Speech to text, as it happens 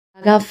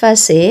Daga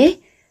first say,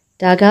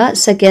 daga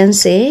second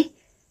say,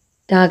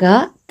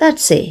 daga third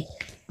say.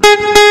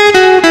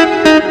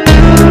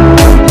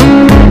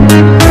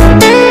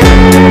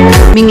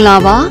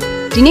 Minglava,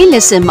 Dini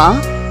lesson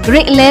ma,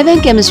 grade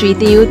 11 chemistry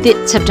theo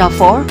chapter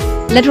 4,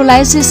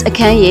 electrolysis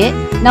akanye,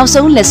 now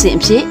so lesson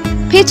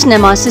page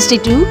number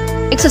 62,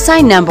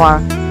 exercise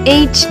number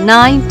 8,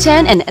 9,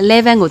 10 and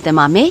 11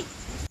 utemame.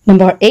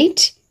 Number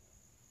 8.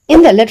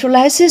 In the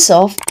electrolysis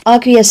of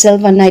aqueous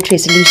silver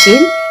nitrate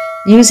solution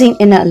using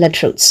inner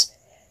electrodes,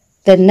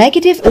 the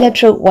negative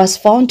electrode was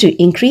found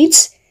to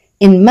increase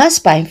in mass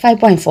by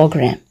 5.4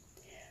 gram.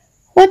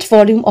 What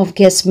volume of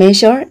gas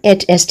measured at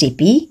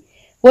STP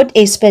would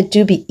expect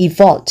to be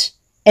evolved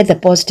at the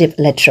positive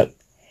electrode?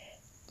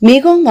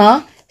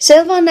 Megonga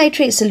silver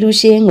nitrate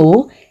solution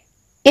go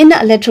inner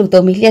electrode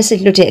to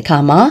milliasit lote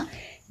kama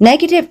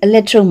negative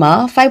electrode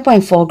ma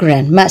 5.4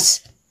 gram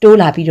mass to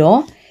la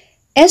biro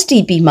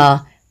STP ma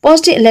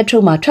positive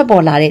electrode ma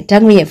trouble la de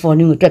dangwe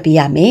volume to be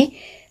yame.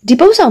 Di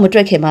posa mo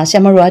track ma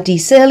samarwa di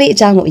cell e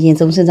jang yin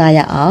song sin sa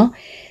ya aw.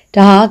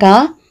 Da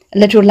ga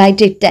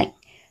electrolytic tank.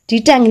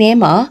 Di tank ne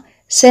ma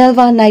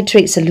silver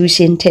nitrate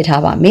solution ထည့်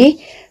ထားပါမယ်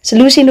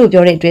solution လို့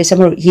ပြောတဲ့အတွက်ကျွန်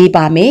တော်တို့ရေး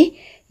ပါမယ်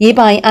ရေး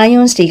ပါရင်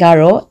ions တွေက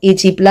တော့ Ag+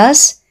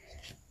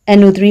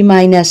 NO3-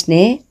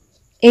 နဲ့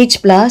H+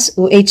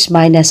 OH-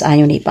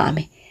 ion တွေပါမ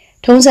ယ်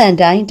ထုံးစံအ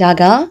တိုင်းဒါ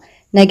က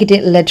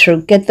negative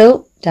electrode cathode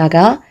ဒါက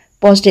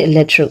positive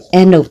electrode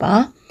anode ပါ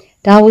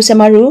ဒါကိုကျွန်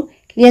တော်တို့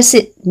လျှက်စ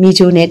စ်မီ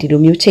ဂျိုနဲ့ဒီ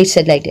လိုမျိုးချိတ်ဆ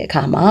က်လိုက်တဲ့အ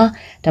ခါမှာ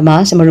ဒါမှ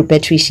ကျွန်တော်တို့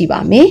battery ရှိပါ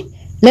မယ်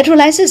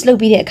electrolysis လုပ်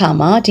ပြီးတဲ့အခါ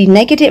မှာဒီ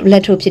negative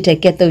electrode ဖြစ်တဲ့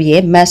cathode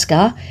ရဲ့ mass က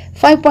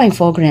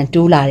 5.4 gram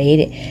တိုးလာတယ်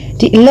တဲ့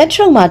ဒီ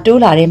electrode မှာ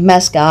တိုးလာတဲ့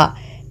mass က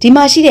ဒီ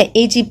မှာရှိတဲ့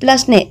Ag+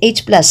 နဲ့ H+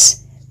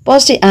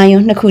 positive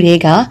ion နှစ်ခုတ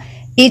ည်းက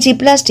Ag+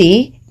 တွေ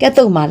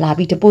cathode မှာလာ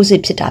ပြီး deposit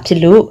ဖြစ်တာဖြစ်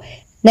လို့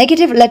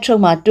negative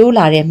electrode မှာတိုး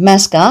လာတဲ့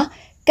mass က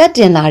ကတ်တ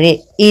င်လာတဲ့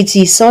Ag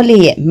solid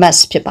ရဲ့ mass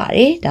ဖြစ်ပါတ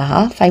ယ်ဒါဟာ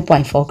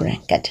 5.4 gram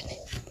ကတ်တယ်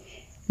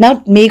နောက်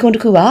မေးခွန်းတ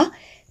စ်ခုပါ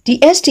ဒီ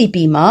STP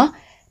မှာ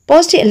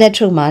positive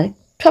electrode မှာ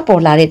ထွက်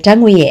ပေါ်လာတဲ့ဓာတ်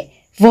ငွေ့ရဲ့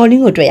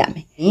volume ကိုတွေ့ရမ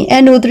ယ်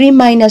NO3-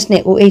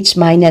 နဲ့ OH-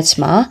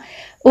 မှာ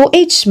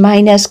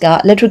OH- က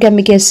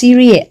electrochemical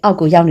series ရဲ့အောက်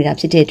ကိုရောက်နေတာ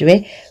ဖြစ်တဲ့အတွက်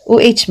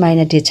OH-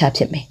 discharge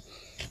ဖြစ်မယ်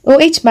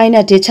OH-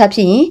 discharge ဖြ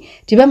စ်ရင်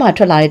ဒီဘက်မှာ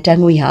ထွက်လာတဲ့ဓာတ်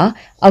ငွေ့ဟာ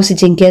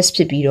oxygen gas ဖြ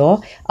စ်ပြီးတော့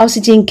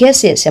oxygen gas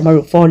ရဲ့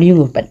volume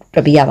ကိုတွ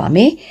က်ပြရပါမ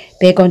ယ်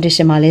ဘယ်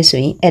condition မှာလဲဆို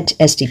ရင် at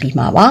STP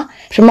မှာပါပ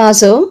ထမ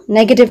ဆုံး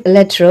negative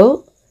electrode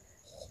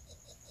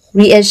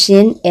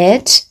reaction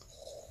at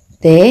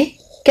the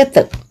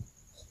cathode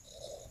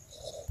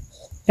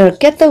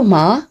cathode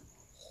မှာ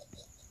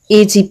Ag+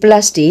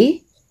 တွေ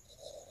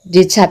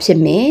discharge ဖြစ်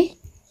မယ်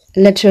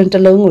electron တ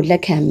စ်လုံးကိုလ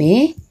က်ခံမ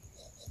ယ်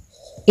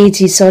Ag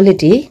solid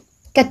တွေ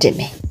ကတ်တင်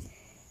မယ်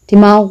ဒီ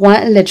မှာ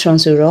1 electron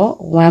ဆိုတော့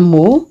1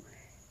 mole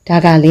ဒါ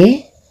ကလည်း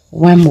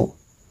1 mole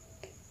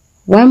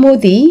 1 mole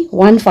သည်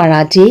1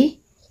 faraday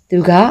သူ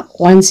က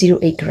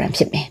108 gram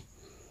ဖြစ်မယ်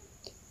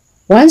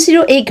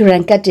108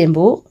 gram ကတ်တင်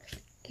ဖို့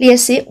လျှ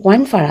က်စစ်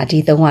1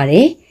 faraday သုံးရတ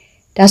ယ်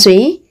ဒါဆိုရ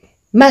င်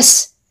mass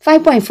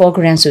 5.4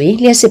 gram ဆိုရင်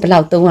လျှက်စစ်ဘယ်လော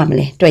က်သုံးရမ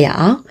လဲတွေ့ရ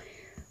အောင်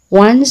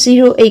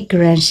108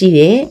 gram ရှိ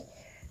တဲ့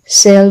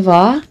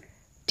silver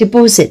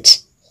deposit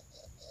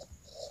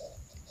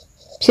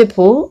ဖြစ်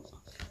ဖို့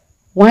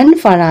1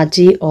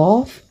 faraday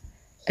of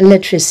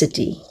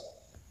electricity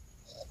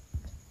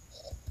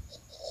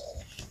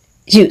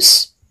use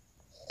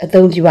အ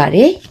သုံးပြုရတ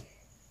ယ်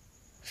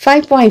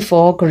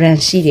 5.4 gram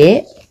ရှိတဲ့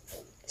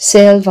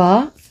silver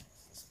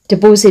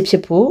deposit ဖြ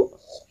စ်ဖို့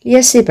လျှ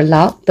က်စစ်ဘယ်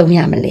လောက်သုံးရ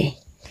မလဲ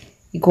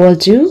equal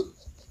to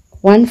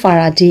 1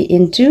 faraday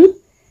into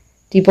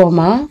ဒီပေါ်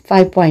မှာ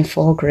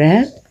 5.4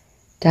 gram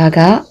ဒါက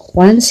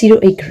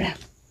108 gram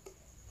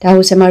ဒါ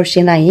ကိုဆက်မရှ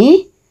င်းလိုက်ရင်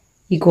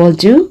equal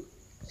to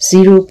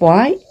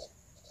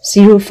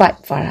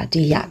 0.05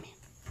 faraday ရမယ်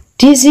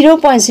ဒီ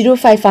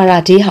 0.05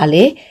 faraday ဟာ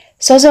လေ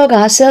စောစောက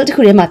cell တစ်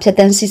ခုထဲမှာဖြတ်တ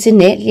န်းစီးဆင်း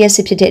တဲ့လျှက်စ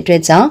စ်ဖြစ်တဲ့အတွ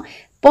က်ကြောင့်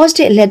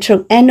positive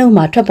electrode anode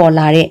မှာထွက်ပေါ်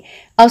လာတဲ့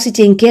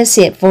oxygen gas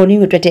ရဲ့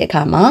volume ကိုတွက်တဲ့အ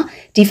ခါမှာ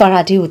ဒီ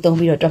faraday ကိုသုံး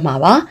ပြီးတော့တွက်မှာ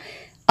ပါ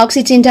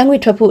oxygen ဓာတ်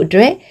ငွေ့ထွက်ဖို့အတွ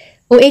က်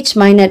OH-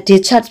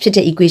 discharge ဖြစ်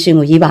တဲ့ equation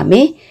ကိုရေးပါမ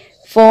ယ်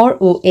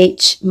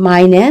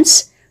 4OH-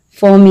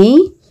 forming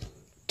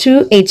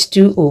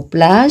 2H2O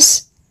plus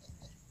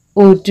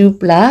O2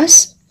 plus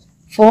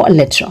 4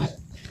 electron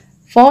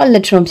 4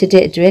 electron ဖြစ်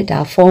တဲ့အတွက်ဒါ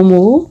 4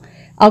 mole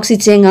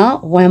oxygen က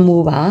 1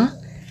 mole ပါ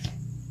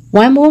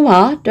 1 mole မှာ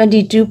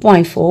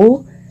 22.4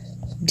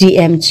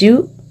 dm³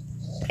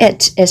 at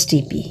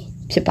STP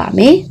ဖြစ်ပါမ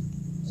ယ်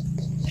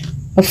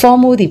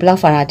 4 mole ဒီဘယ်လော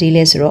က် faraday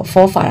လဲဆိုတော့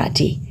4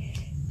 faraday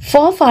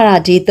 4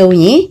 faraday သုံး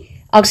ရင်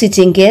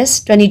oxygen gas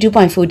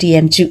 22.4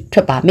 dm³ ထွ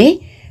က်ပါမယ်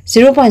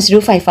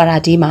 0.05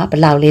 faraday မှာဘ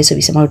ယ်လောက်လဲဆို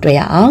ပြီးကျွန်တော်တို့တွေ့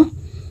ရအောင်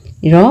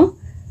ဒီတော့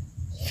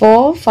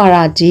 4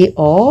 faraday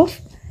of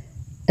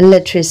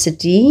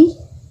electricity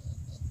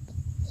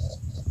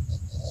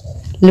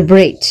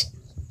liberate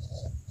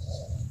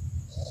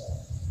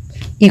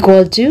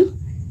equal to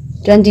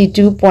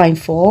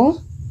 22.4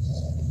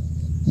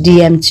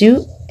 dm²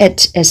 at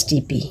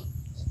STP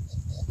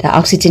ဒါ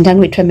oxygen ဓာတ်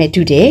ငွေ့ထွက်မဲ့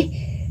တူတယ်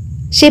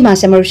ရှေ့မှာ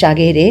ဆမ်မရူရှာ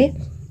ခဲ့တဲ့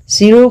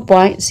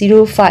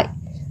 0.05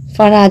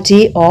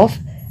 Faraday of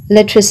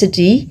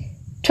electricity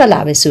ထွက်လာ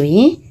ပဲဆိုရ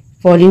င်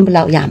volume ဘယ်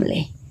လောက်ရမ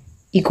လဲ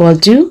equal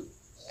to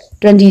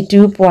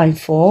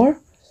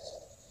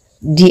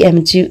 22.4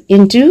 dm2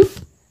 into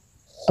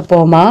အ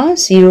ပေါ်မှာ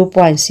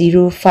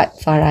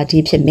 0.05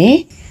 Faraday ဖြစ်မယ်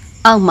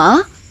အောက်မှာ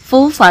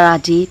4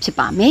 Faraday ဖြစ်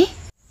ပါမယ်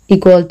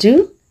equal to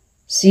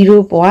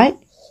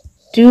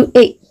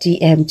 0.28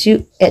 dm2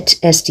 at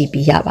STP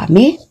ရပါမ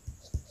ယ်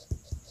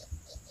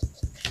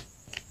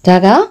ဒါ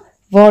က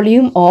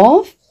volume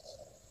of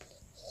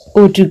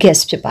O2 gas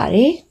ဖြစ်ပါတ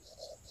ယ်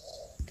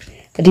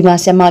ဒီမှာ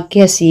ဆက်မှာ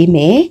gas ရေးမ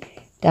ယ်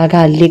ဒါက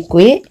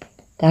liquid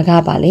ဒါက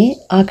ပါလေ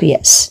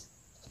aqueous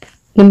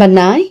number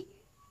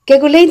 9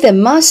 calculate the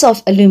mass of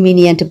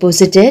aluminium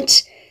deposited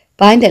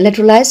by the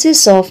electrolysis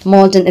of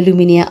molten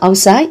aluminium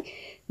oxide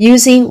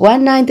using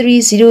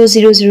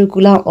 193000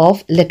 coulomb of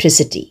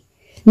electricity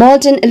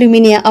molten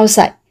aluminium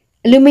oxide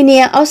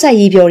aluminium oxide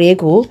ရေပျော်တွေ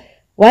ကို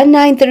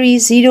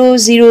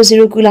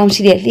193000 coulomb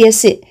ရှိတဲ့လျှက်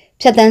စစ်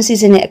ဖြတ်တန်းစီ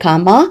စဉ်တဲ့အခါ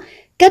မှာ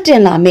ကတ်တ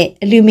င်လာမဲ့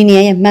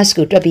aluminium ရဲ့ mass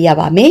ကိုတွက်ပြရ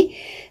ပါမယ်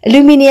။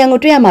 aluminium ကို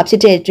တွက်ရမှာဖြ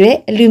စ်တဲ့အတွက်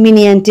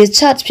aluminium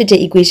discharge ဖြစ်တဲ့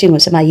equation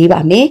ကိုဆက်မရေးပါ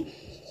မယ်။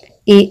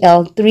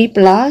 Al3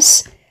 plus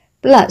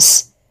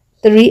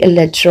 3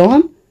 electron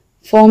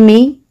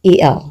forming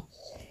Al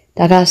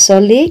ဒါက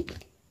solid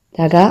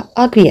ဒါက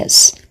aqueous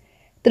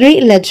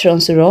 3 electron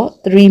ဆိုတော့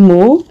3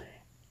 mole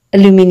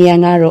aluminium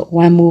ကတော့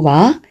1 mole ပါ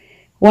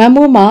1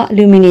 mole မှာ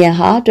aluminium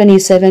ဟာ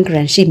27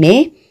 gram ရှိမယ်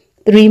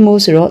3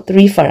 mole ဆိုတော့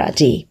3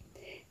 Faraday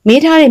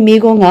မေးထားတဲ့မေး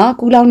ခွန်းက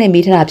ကူလောင်းနဲ့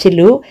မေးထားတာဖြစ်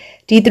လို့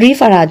ဒီ3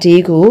 Faraday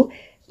ကို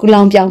ကူ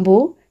လောင်းပြောင်း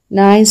ဖို့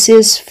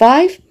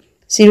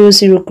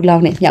96500ကူလော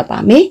င်းနဲ့မြောက်ပါ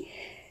မယ်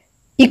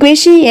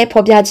equation ရဲ့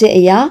ဖော်ပြချက်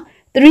အရာ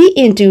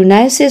3 into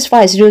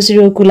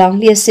 96500ကူလောင်း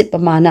လျှက်စစ်ပ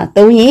မာဏ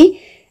3ရင်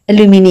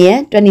aluminium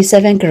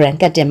 27 gram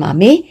ကတ်တင်ပါ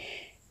မယ်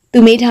သူ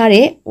မေးထား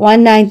တဲ့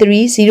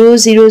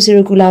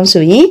193000ကူလောင်း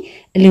ဆိုရင်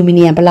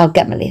aluminium ဘယ်လောက်က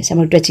တ်မလဲဆက်မ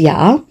တွက်ကြည့်ရ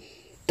အောင်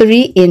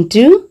3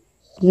 into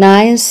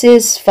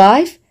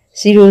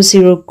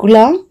 96500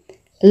 coulomb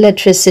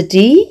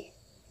electricity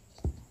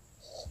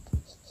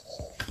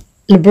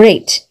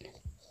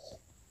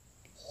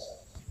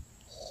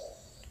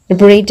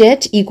liberated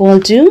equal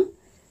to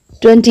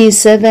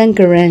 27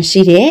 gram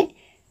ရှိတဲ့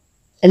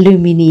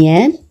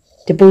aluminium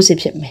deposit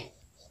ဖြစ်မယ်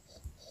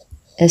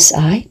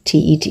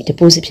SITET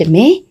deposit ဖြစ်မ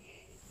ယ်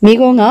မိ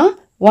ကုန်းက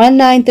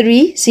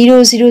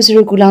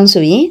193000 coulomb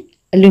ဆိုရင်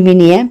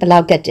aluminium ဘယ်လော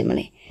က်ကတ်တင်မ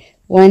လဲ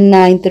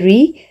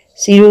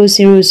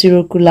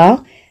193000 coulomb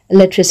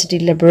electricity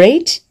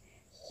liberate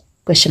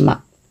question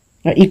mark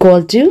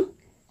equal to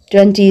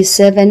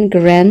 27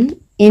 gram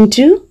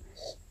into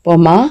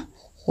comma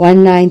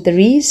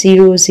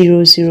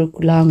 193,000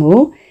 coulomb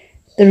ကို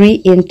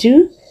3 into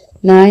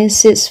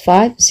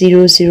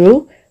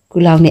 96500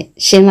 coulomb နဲ့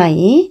ရှင်းလိုက်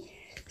ရင်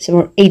ကျွန်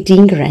တော်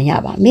18 gram ရ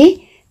ပါမယ်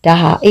ဒါ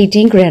ဟာ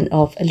18 gram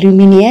of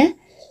aluminium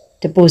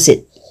deposit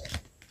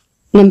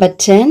number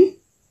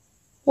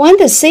 10 when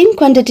the same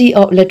quantity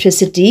of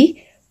electricity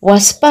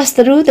was passed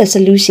through the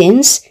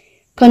solutions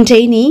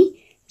containing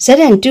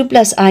Zn2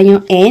 plus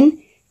ion and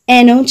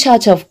unknown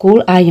charge of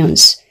gold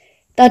ions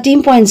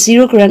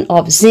 13.0 gram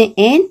of zinc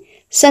and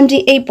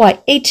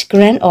 78.8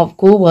 gram of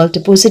gold were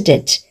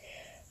deposited.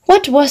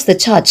 What was the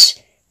charge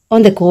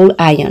on the gold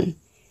ion?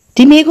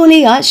 ဒီမေကွန်း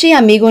လေးကရှေ့ရ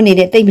မေကွန်းနေ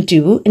တဲ့တိတ်မတူ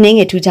ဘူးအနည်းင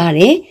ယ်ထူးခြားတ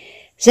ယ်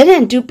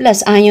Zn2 plus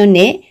ion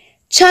နဲ့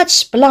charge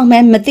ဘလောက်မှ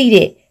မသိ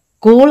တဲ့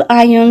gold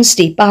ions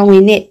တွေပါဝ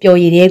င်တဲ့ပျော်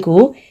ရည်တွေ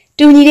ကို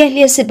တူညီတဲ့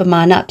လျှက်စစ်ပ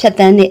မာဏဖြတ်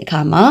တန်းတဲ့အ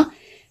ခါမှာ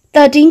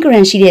13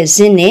 gram ရှိတဲ့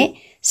zinc နဲ့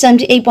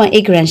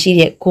 78.8 gram ရှိ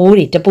တဲ့ gold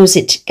တွေ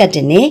deposit ကတ်တ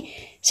င်နေ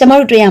ဆရာမ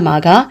တို့တွေ့ရမှာ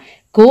က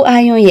gold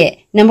ion ရဲ့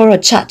number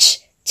of charge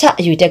ချ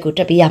အယူတက်ကို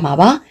တွက်ပြရမှာ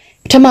ပါ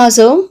ပထမ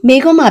ဆုံးမေ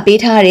ကွန်းမှာပေး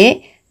ထားတဲ့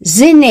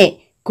zinc နဲ့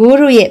gold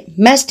တို့ရဲ့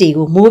mass တွေ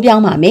ကိုမိုးပြော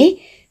င်းပါမယ်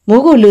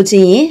မိုးကိုလိုချ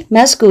င်ရင်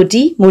mass ကို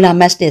ဒီ molar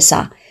mass နဲ့စာ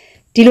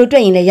ဒီလိုတွ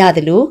က်ရင်လည်းရတ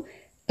ယ်လို့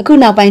အခု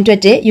နောက်ပိုင်းတွက်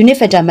တဲ့ unit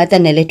factor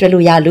method နဲ့လည်းတွက်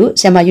လို့ရလို့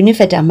ဆရာမ unit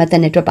factor method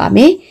နဲ့တွက်ပါမ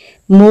ယ်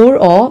mole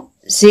of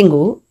zinc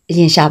ကိုအရ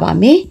င်ရှာပါ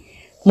မယ်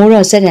mole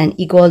of Zn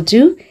equal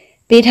to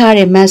ပေးထား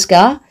တဲ့ mass က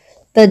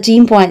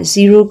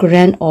 13.0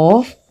 gram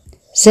of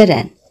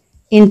Zn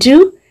into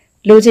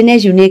လိုချင်တဲ့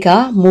unit က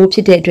mole ဖြ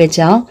စ်တဲ့အတွက်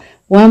ကြောင့်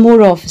1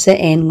 mole of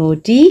Zn ကို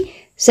ဒီ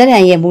Zn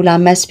ရဲ့ molar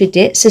mass ဖြစ်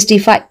တဲ့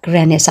65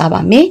 gram နဲ့စား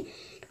ပါမယ်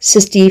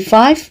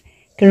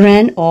65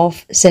 gram of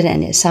Zn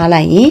နဲ့စား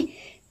လိုက်ရင်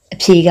အ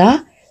ဖြေက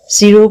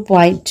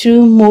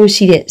 0.2 mole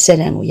ရှိတဲ့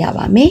Zn ကိုရ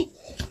ပါမယ်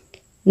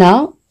now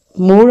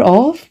mole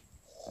of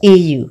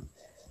Au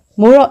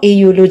mole of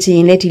Au လိုချင်ရ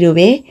င်လည်းဒီလို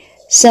ပဲ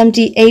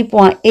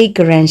78.8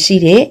 gram ရှိ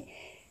တဲ့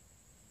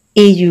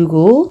Au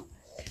ကို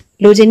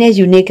လိုချင်တဲ့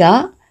unit က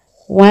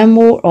1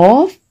 mole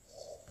of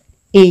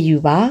Au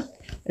ပါ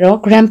အဲ့တော့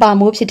gram per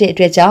mole ဖြစ်တဲ့အ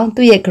တွက်ကြောင့်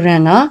သူ့ရဲ့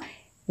gram က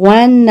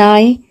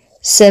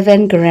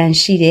197 gram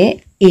ရှိတဲ့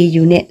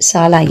Au နဲ့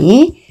စားလိုက်ရ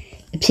င်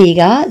အဖြေ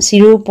က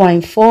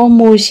 0.4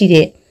 mole ရှိ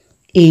တဲ့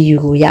Au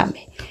ကိုရမ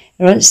ယ်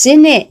အဲ့တော့ zinc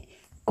နဲ့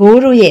gold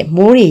တို့ရဲ့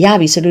mole တွေရ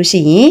ပြီဆိုလို့ရှိ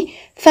ရင်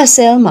first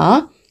cell မှာ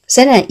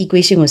Zn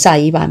equation ကိုစ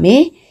ရေးပါမ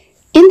ယ်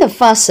in the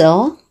first cell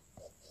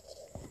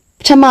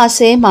ပထမ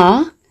cell မှာ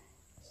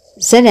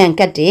Zn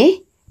ကတ်တယ်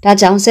ဒါ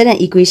ကြောင့် Zn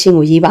equation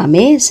ကိုရေးပါမ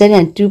ယ်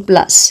Zn 2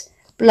 plus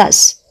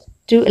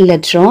 2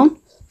 electron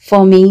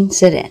forming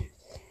Zn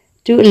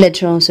 2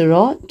 electron ဆို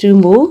တော့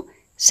2 mole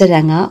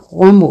Zn က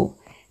1 mole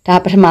ဒါ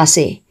ပထမဆ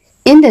ယ်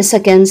in the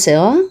second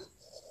cell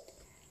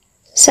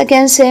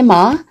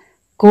မှာ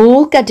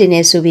9ကတ်တင်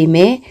နေဆိုပြီးမ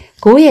ယ်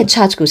9ရဲ့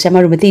charge ကိုဆရာမ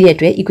တို့မသိတဲ့အ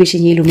တွက်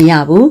equation ရေးလို့မရ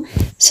ဘူး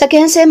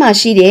second cell မှာ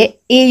ရှိတဲ့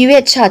AU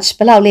ရဲ့ charge ဘ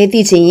ယ်လောက်လဲ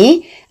သိချင်ရင်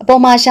အ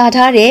ပေါ်မှာရှာ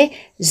ထားတဲ့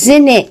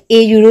Zn နဲ့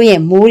AU တို့ရဲ့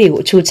mole တွေ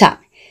ကိုအချိုးချ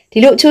ဒီ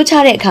လိုအချိုးချ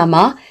တဲ့အခါ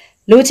မှာ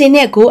လိုချင်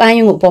တဲ့9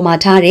 ion ကိုအပေါ်မှာ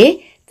ထားတယ်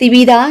သိ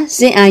ပြီးသား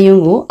Zn ion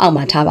ကိုအောက်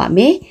မှာထားပါမ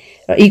ယ်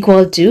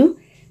equal to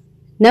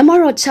number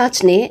of charge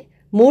နဲ့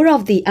mole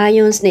of the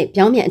ions နဲ့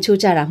ပြောင်းပြန်အချိုး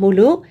ချတာမို့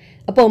လို့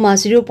အပေါ်မှာ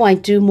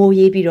 0.2 mole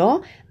ရေးပြီးတော့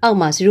အောက်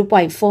မှာ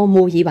 0.4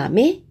 mole ရေးပါမ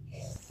ယ်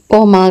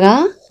ပေါ်မှာက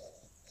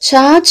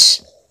charge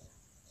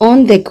on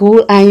the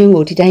gold ion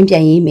ကိုဒီတိုင်းပြ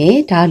န်ရေးမယ်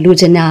ဒါလို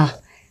ချင်တာ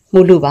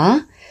မို့လို့ပါ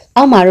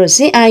အောက်မှာတော့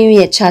Zn ion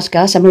ရဲ့ charge က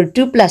ဆရာမတို့2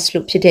 plus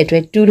လို့ဖြစ်တဲ့အတွ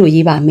က်2လို့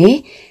ရေးပါမယ်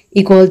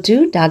equal to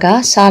ဒါက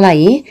စားလိုက်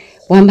ရင်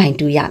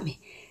 1/2 ရမယ်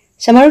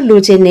ဆရာမတို့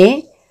လိုချင်တဲ့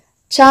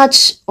charge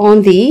on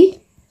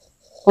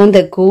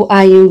the gold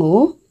ion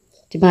ကို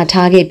ဒီမှာ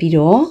ထားခဲ့ပြီး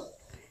တော့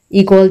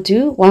equal to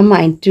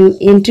 1/2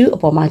 into အ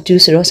ပေါ်မှာ2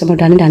ဆိုတော့ဆရာမတို့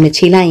ဒါနဲ့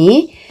ခြေလိုက်ရင်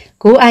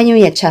gold ion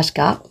ရဲ့ charge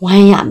က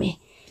1ရမယ်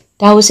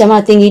ဒါကိုဆရာမ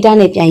သင်္ကေတ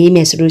နဲ့ပြန်ရေးမ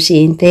ယ်ဆိုလို့ရှိ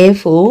ရင်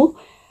therefore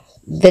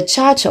the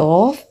charge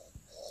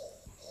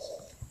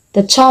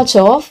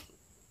of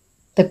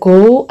the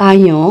gold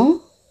ion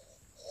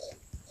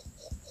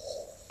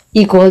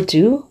equal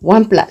to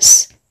 1 plus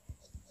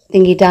သ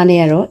င်္ကေတ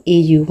နဲ့ကတော့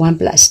AU 1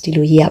 plus ဒီ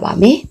လိုရေးရပါ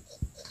မယ်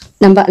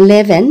number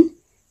 11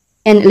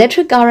 an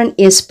electric current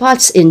is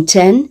passed in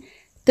 10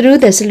 through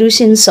the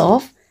solutions of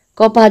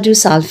copper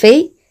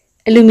sulfate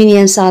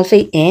aluminium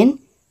sulfate and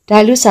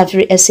dilute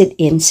sulfuric acid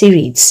in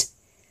series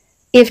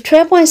if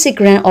 12.6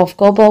 grams of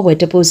copper were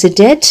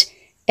deposited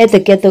at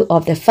the cathode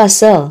of the first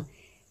cell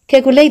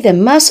calculate the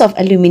mass of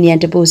aluminium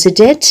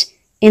deposited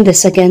in the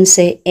second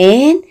cell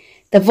and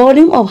the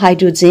volume of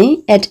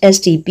hydrogen at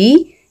STP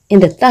in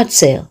the third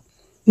cell.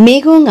 မိ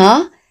ကုန်းက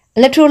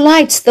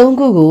electrolytes 3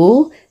ခုကို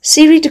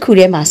series တစ်ခု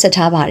ထဲမှာဆက်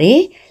ထားပါတယ်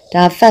။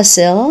ဒါ first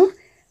cell,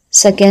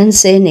 second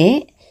cell နဲ့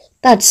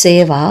third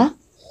cell ပါ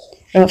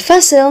။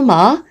 first cell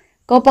မှာ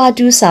copper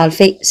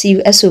sulfate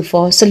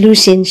CuSO4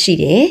 solution ရှိ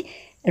တယ်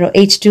။အဲ့တော့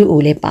H2O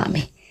လည်းပါမ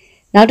ယ်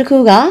။နောက်တစ်ခု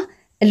က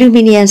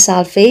aluminium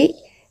sulfate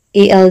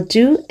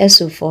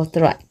Al2SO4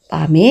 three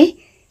ပါမယ်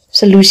။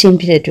 solution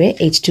ဖြစ်တဲ့အတွက်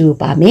H2O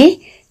ပါမယ်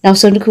။နောက်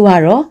ဆုံးတစ်ခုက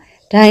တော့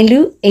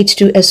dilute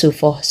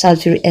H2SO4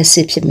 sulfuric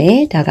acid ဖြစ်မယ်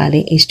ဒါကလ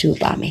ည်း H2O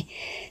ပါမယ်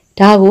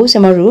ဒါကိုကျွ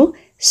န်တော်တို့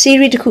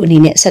series တစ်ခုအနေ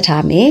နဲ့ဆက်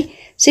ထားမယ်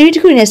series တ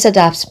စ်ခုအနေနဲ့ဆက်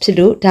တာဖြစ်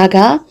လို့ဒါက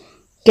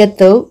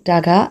cathode ဒါ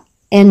က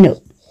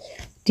anode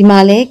ဒီမှာ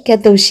လည်း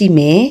cathode ရှိမ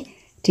ယ်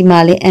ဒီမှာ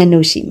လည်း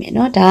anode ရှိမယ်เน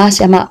าะဒါကဆ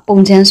ရာမပုံ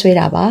ချမ်းဆွဲ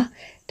တာပါ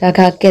ဒါက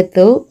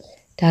cathode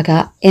ဒါက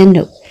anode အဲ့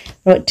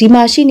တော့ဒီ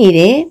မှာရှိနေ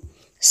တဲ့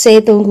ဆဲ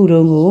3ခု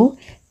လုံးကို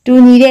တူ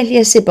ညီတဲ့လျှ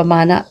က်စစ်ပမာ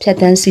ဏဖြတ်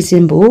တန်းစီစ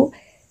ဉ်ဖို့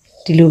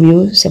ဒီလို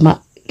မျိုးဆရာမ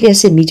လျှက်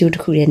စစ်မီးကြိုးတ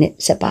စ်ခုနဲ့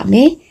ဆက်ပါမ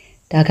ယ်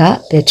ဒါက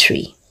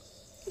battery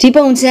ဒီ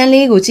ပုံချမ်း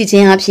လေးကိုကြည့်ခြ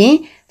င်းအပြင်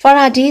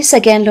Faraday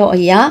second law အ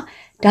ရာ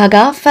ဒါက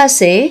first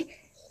cell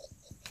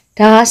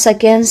ဒါက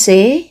second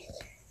cell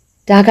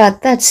ဒါက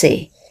third cell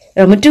အဲ့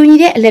တော့မတူညီ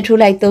တဲ့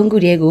electrolyte 3ခု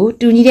တည်းကို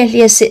တူညီတဲ့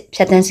လျှက်စစ်ဖြ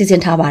တ်တန်းစီစ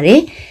ဉ်ထားပါတယ်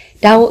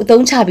ဒါကိုအ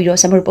သုံးချပြီးတော့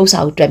ဆရာမတို့ပု္ပ္ပစာ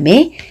ကိုတွက်မ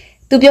ယ်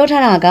သူပြော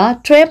ထားတာက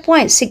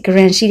 12.6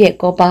 gram ရှိတဲ့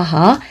copper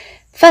ဟာ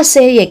first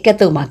cell ရဲ့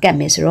cathode မှာကတ်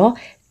မယ်ဆိုတော့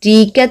ဒီ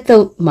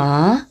cathode မှာ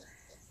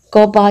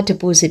copper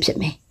deposit ဖြစ်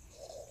မယ်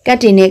ကတ်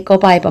တင်တဲ့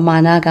copper ရဲ့ပမာ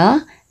ဏက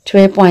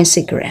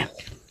 12.6 gram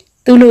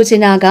သူလိုချ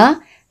င်တာက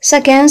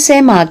second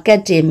cell မှာက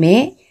တ်တင်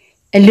မဲ့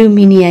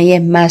aluminium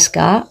ရဲ့ mass က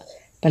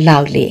ဘယ်လော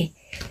က်လဲ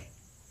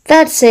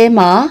third cell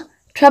မှာ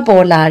ထွက်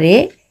ပေါ်လာ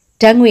တဲ့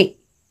ဓာတ်ငွေ့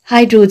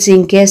hydrogen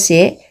gas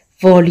ရဲ့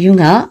volume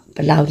ကဘ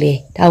ယ်လောက်လဲ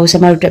ဒါကိုကျွ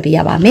န်တော်တို့တွက်ပြရ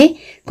ပါမယ်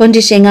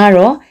condition က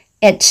တော့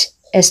at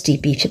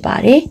STP ဖြစ်ပါ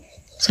တယ်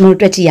ကျွန်တော်တို့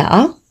တွက်ကြည့်ရ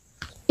အောင်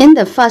in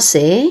the first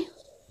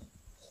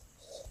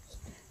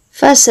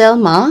cell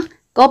မှာ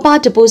copper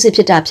deposit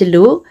ဖြစ်တာဖြစ်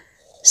လို့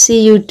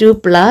Cu2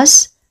 plus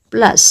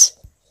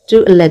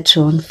 2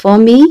 electron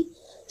forming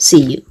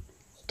Cu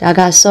ဒါက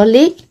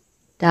solid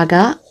ဒါက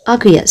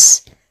aqueous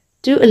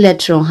 2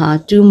 electron ဟာ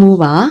2 mole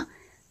ပါ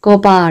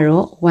copper က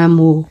တော့1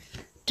 mole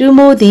 2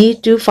 mole သည်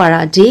2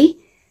 Faraday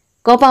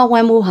copper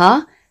 1 mole ဟာ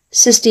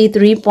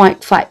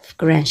 63.5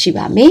 gram ရှိ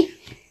ပါမယ်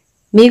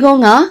မိကု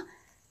န်းက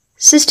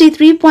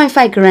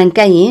 63.5 gram က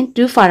တ်ရင်2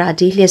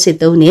 Faraday လျှက်စစ်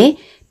သုံးနဲ့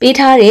ပေး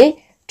ထားတဲ့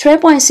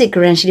 12.6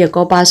 gram ရှိတဲ့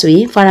copper ဆိုရ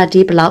င်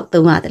Faraday ဘယ်လောက်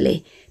သုံးရတယ်လဲ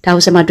ဒါ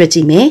ကိုဆက်မတွက်ကြ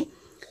ည့်မယ်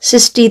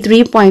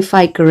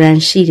 63.5 gram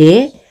ရှိ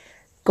တဲ့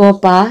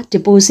copper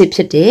deposit ဖြ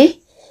စ်တယ်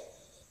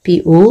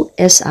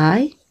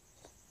POSITED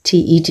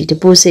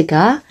deposit က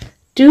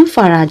2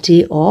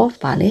 Faraday of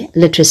ပါလေ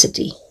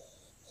electricity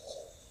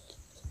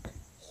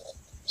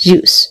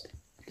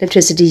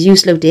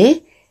use လုပ်တယ်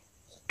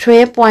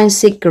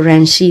 12.6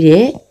 gram ရှိ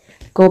တဲ့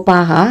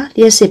copper ဟာ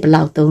လျှက်စစ်ဘယ်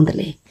လောက်သုံးတယ်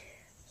လဲ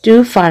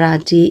2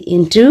 Faraday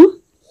into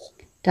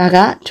ဒါက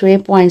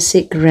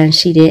 12.6 gram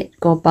ရှိတဲ့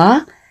copper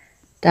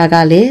ဒါက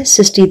လေ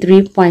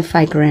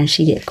 63.5 gram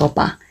ရှိတဲ့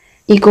copper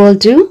equal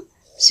to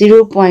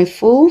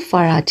 0.4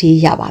 Faraday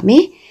ရပါမ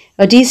ယ်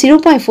ဒီ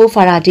 0.4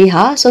 Faraday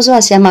ဟာစောစော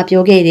ဆရာမ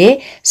ပြောခဲ့တဲ့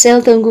cell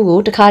 3ခုကို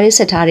တစ်ခါလေးဆ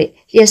က်ထားတဲ့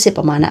လျှက်စစ်ပ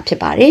မာဏဖြစ်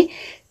ပါတယ်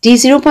ဒီ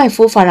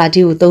 0.4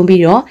 Faraday ကိုသုံး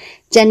ပြီးတော့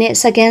ကျန်တဲ့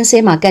second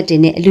cell မှာကတ်တ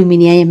င်တဲ့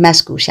aluminum ရဲ့ mass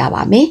ကိုရှာ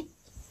ပါမယ်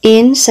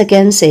in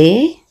second cell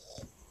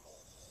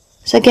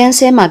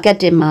မှာကတ်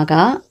တင်မှာက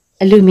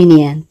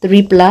aluminum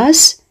 3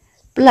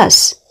 plus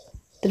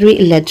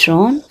 3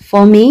 electron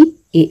forming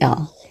Al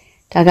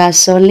ဒါက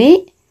solid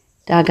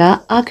ဒါက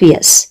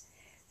aqueous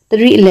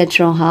 3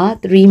 electron ဟာ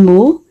 3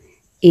 mole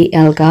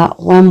Al က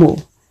 1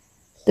 mole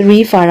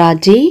 3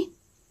 Faraday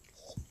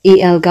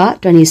Al က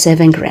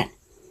 27 gram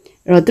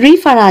အဲ့တော့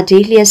3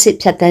 Faraday လျှက်စစ်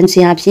ဖြတ်တန်းခြ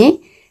င်းအပြင်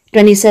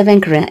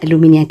27 gram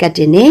aluminum ကတ်တ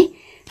င်နေ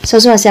ဆော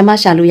ဆောဆရာမ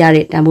ရှာလို့ရ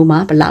တဲ့တန်ဖိုးမှာ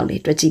ဘယ်လောက်လဲ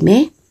တွက်ကြည့်မ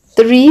ယ်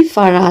3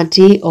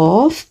 Faraday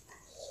of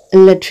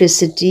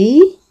electricity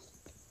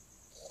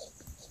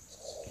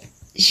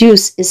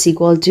use is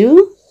equal to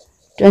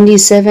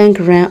 27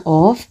 gram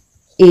of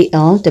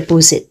Al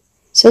deposit.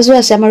 So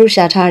Samaru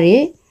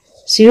Shatare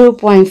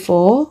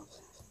 0.4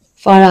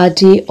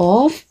 Faraday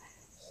of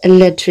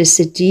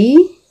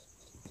electricity.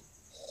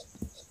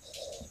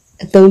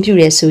 Don't you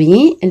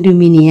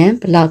aluminum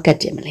block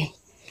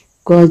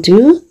go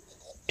to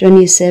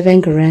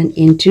 27 gram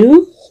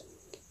into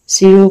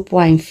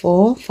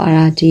 0.4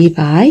 Faraday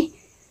by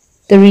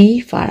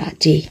 3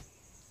 Faraday.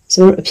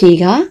 So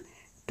Piga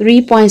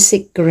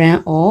 3.6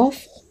 gram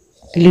of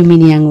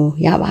aluminumကို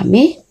ရပါမ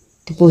ယ်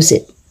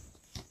deposit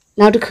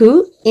နောက်တစ်ခု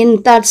in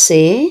that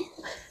say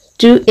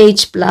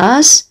 2H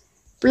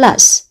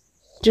plus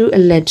 2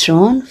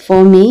 electron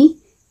forming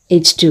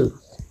H2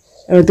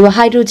 အဲ့တော့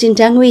hydrogen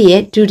တန်းငွေ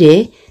ရဲ့2တဲ့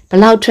ဘယ်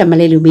လောက်ထွက်မ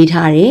လဲလို့မေး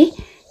ထားတယ်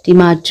ဒီ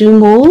မှာ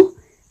2 mole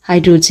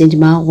hydrogen ဒီ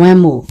မှာ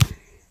1 mole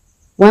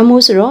 1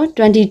 mole ဆိုတော့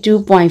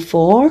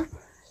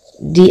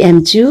 22.4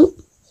 dm3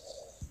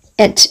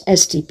 at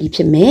STP ဖြ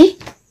စ်မယ်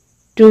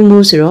2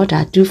 mole ဆိုတော့ဒါ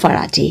2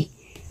 Faraday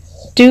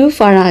 2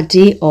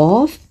 Faraday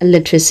of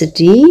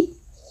electricity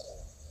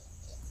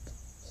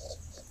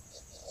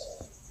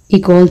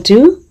equal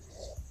to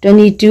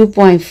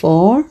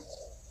 22.4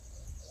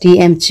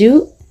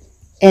 dm2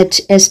 at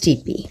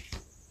STP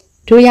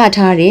တို့ရ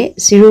ထားတဲ့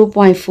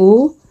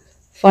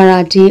 0.4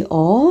 Faraday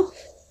of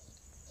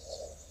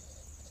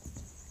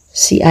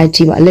CIT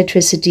ပါ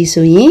electricity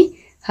ဆိုရင်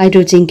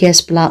hydrogen gas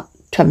block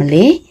ထွက်မ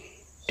လဲ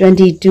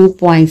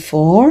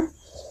 22.4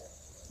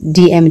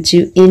 dm2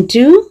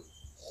 into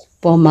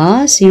ပေါ်မှာ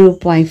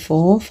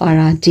 0.4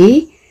 Faraday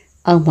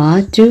အောက်မှာ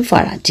2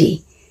 Faraday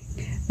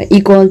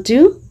equal to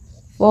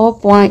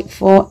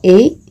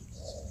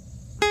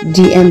 4.48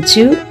 dm2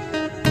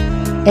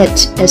 at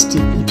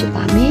STP ဖြစ်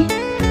ပါမယ်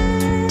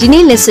ဒီ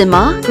နေ့ lesson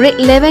မှာ grade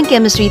 11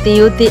 chemistry သင်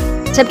ရိုးသစ်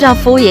chapter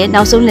 4ရဲ့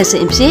နောက်ဆုံး lesson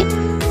အဖြစ်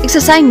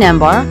exercise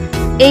number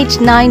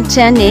 8 9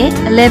 10နဲ့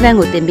11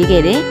ကိုသင်ပေး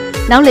ခဲ့တယ်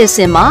နောက်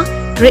lesson မှာ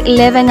grade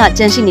 11က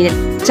ကျန်ရှိနေတဲ့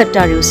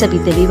chapter တွေကိုဆက်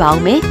ပြီးသင်ပေးပါ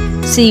ဦးမယ်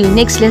see you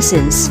next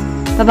lessons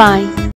bye bye